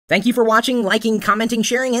Thank you for watching, liking, commenting,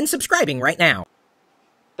 sharing, and subscribing right now.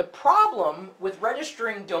 The problem with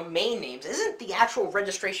registering domain names isn't the actual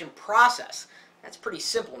registration process. That's pretty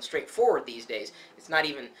simple and straightforward these days. It's not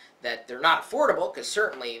even that they're not affordable, because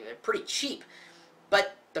certainly they're pretty cheap.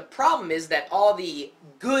 But the problem is that all the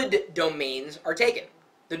good domains are taken.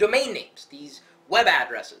 The domain names, these web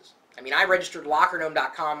addresses. I mean, I registered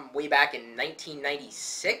lockergnome.com way back in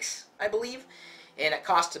 1996, I believe, and it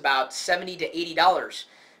costs about $70 to $80.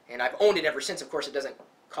 And I've owned it ever since. Of course, it doesn't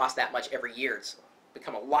cost that much every year. It's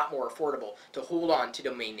become a lot more affordable to hold on to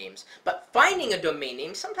domain names. But finding a domain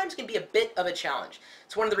name sometimes can be a bit of a challenge.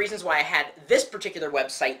 It's one of the reasons why I had this particular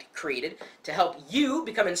website created to help you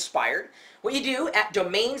become inspired. What you do at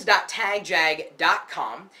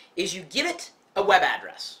domains.tagjag.com is you give it a web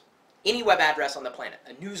address. Any web address on the planet.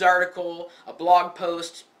 A news article, a blog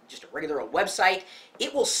post, just a regular old website.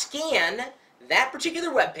 It will scan that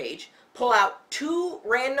particular web page, pull out two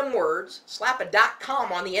random words, slap a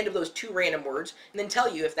 .com on the end of those two random words, and then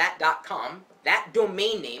tell you if that .com, that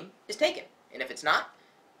domain name, is taken. And if it's not,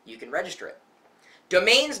 you can register it.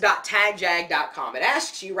 Domains.tagjag.com. It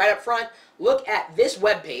asks you right up front, look at this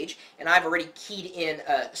web page, and I've already keyed in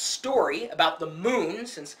a story about the moon,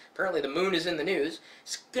 since apparently the moon is in the news.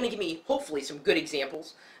 It's going to give me, hopefully, some good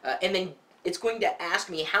examples, and then it's going to ask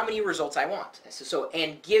me how many results I want.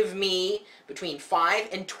 And give me between 5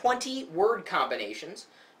 and 20 word combinations.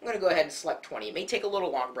 I'm going to go ahead and select 20. It may take a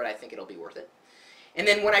little longer, but I think it'll be worth it. And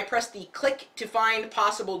then when I press the click to find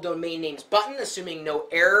possible domain names button, assuming no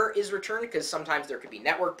error is returned, because sometimes there could be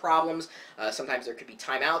network problems, sometimes there could be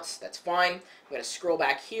timeouts, that's fine. I'm going to scroll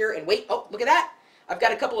back here and wait. Oh, look at that. I've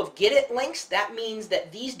got a couple of get it links. That means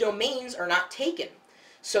that these domains are not taken.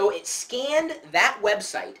 So it scanned that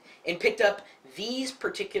website and picked up these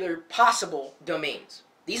particular possible domains.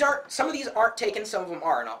 Some of these aren't taken, some of them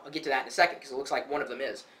are, and I'll get to that in a second because it looks like one of them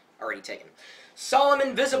is already taken.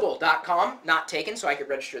 SolomonVisible.com, not taken, so I could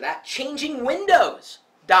register that.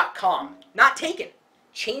 ChangingWindows.com, not taken.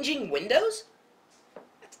 Changing Windows?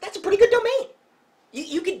 That's a pretty good domain.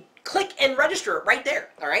 You could click and register it right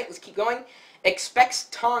there. All right, let's keep going.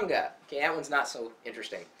 Expectstonga. Okay, that one's not so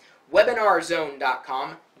interesting.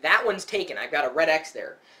 WebinarZone.com, that one's taken. I've got a red X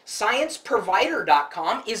there.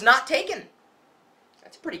 ScienceProvider.com is not taken.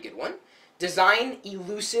 That's a pretty good one.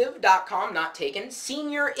 DesignElusive.com, not taken.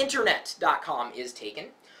 SeniorInternet.com is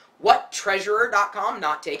taken. WhatTreasurer.com,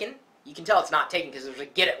 not taken. You can tell it's not taken because there's a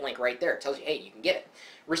get it link right there. It tells you, hey, you can get it.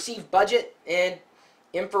 ReceiveBudget and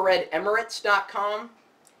InfraredEmirates.com.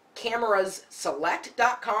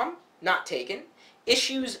 CamerasSelect.com, not taken.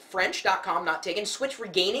 IssuesFrench.com, not taken. Switch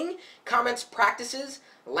Regaining, Comments Practices,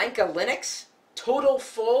 Lanka Linux, Total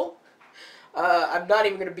Full. I'm not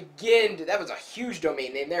even going to begin to, that was a huge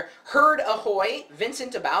domain name there. Herd Ahoy,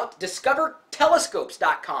 Vincent About,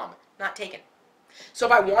 DiscoverTelescopes.com, not taken. So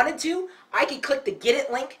if I wanted to, I could click the Get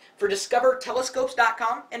It link for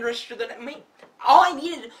DiscoverTelescopes.com and register the domain. All I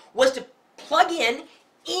needed was to plug in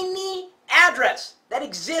any address that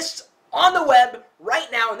exists on the web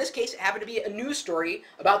right now. In this case, it happened to be a news story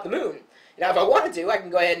about the moon. Now, if I wanted to, I can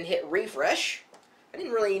go ahead and hit refresh. I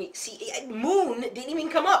didn't really see, moon didn't even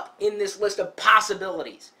come up in this list of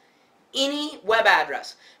possibilities. Any web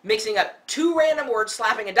address, mixing up two random words,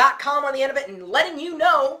 slapping a .com on the end of it, and letting you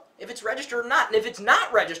know if it's registered or not. And if it's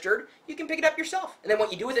not registered, you can pick it up yourself. And then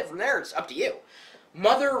what you do with it from there, it's up to you.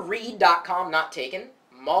 MotherRead.com, not taken.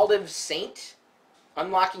 Maldives Saint,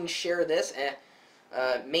 Unlocking Share This,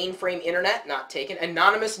 Mainframe Internet, not taken.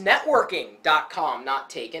 AnonymousNetworking.com, not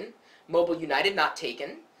taken. Mobile United, not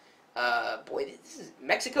taken. Boy, this is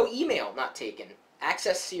Mexico Email, not taken.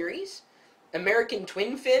 Access Series, American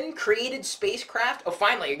Twin Fin, Created Spacecraft. Oh,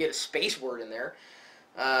 finally, you get a space word in there.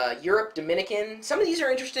 Europe Dominican. Some of these are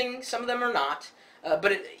interesting, some of them are not.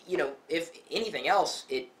 But you know, if anything else,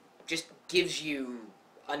 it just gives you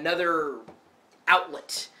another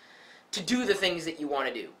outlet to do the things that you want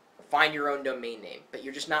to do. Find your own domain name, but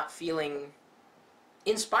you're just not feeling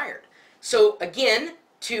inspired. So again,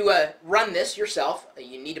 to run this yourself,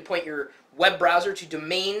 you need to point your web browser to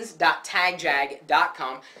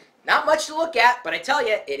domains.tagjag.com. Not much to look at, but I tell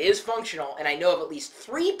you, it is functional, and I know of at least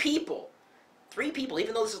three people,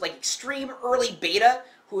 even though this is like extreme early beta,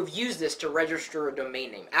 who have used this to register a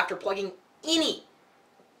domain name after plugging any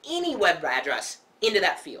web address into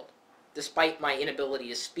that field. Despite my inability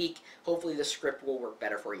to speak, hopefully the script will work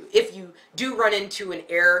better for you. If you do run into an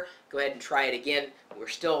error, go ahead and try it again. We're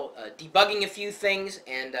still debugging a few things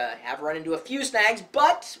and have run into a few snags,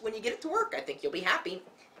 but when you get it to work, I think you'll be happy.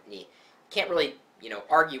 And you can't really,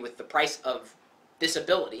 argue with the price of this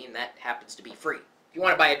ability, and that happens to be free. If you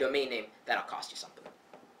want to buy a domain name, that'll cost you something.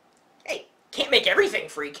 Hey, can't make everything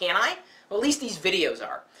free, can I? Well, at least these videos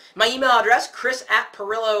are. My email address,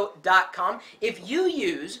 chris@pirillo.com. If you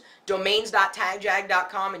use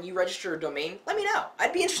domains.tagjag.com and you register a domain, let me know.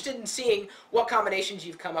 I'd be interested in seeing what combinations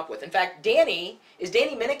you've come up with. In fact, Danny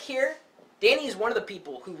Minnick here? Danny is one of the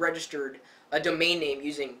people who registered a domain name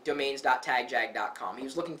using domains.tagjag.com. He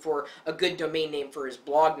was looking for a good domain name for his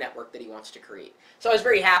blog network that he wants to create. So I was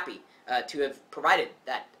very happy to have provided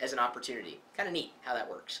that as an opportunity. Kind of neat how that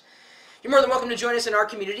works. You're more than welcome to join us in our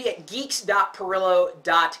community at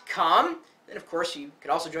geeks.pirillo.com. And of course, you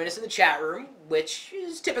could also join us in the chat room, which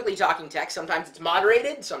is typically talking tech. Sometimes it's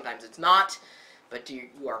moderated, sometimes it's not. But you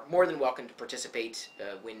are more than welcome to participate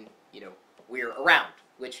when we're around,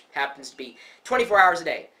 which happens to be 24 hours a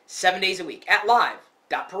day, 7 days a week at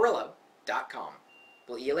live.pirillo.com.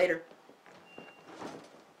 We'll see you later.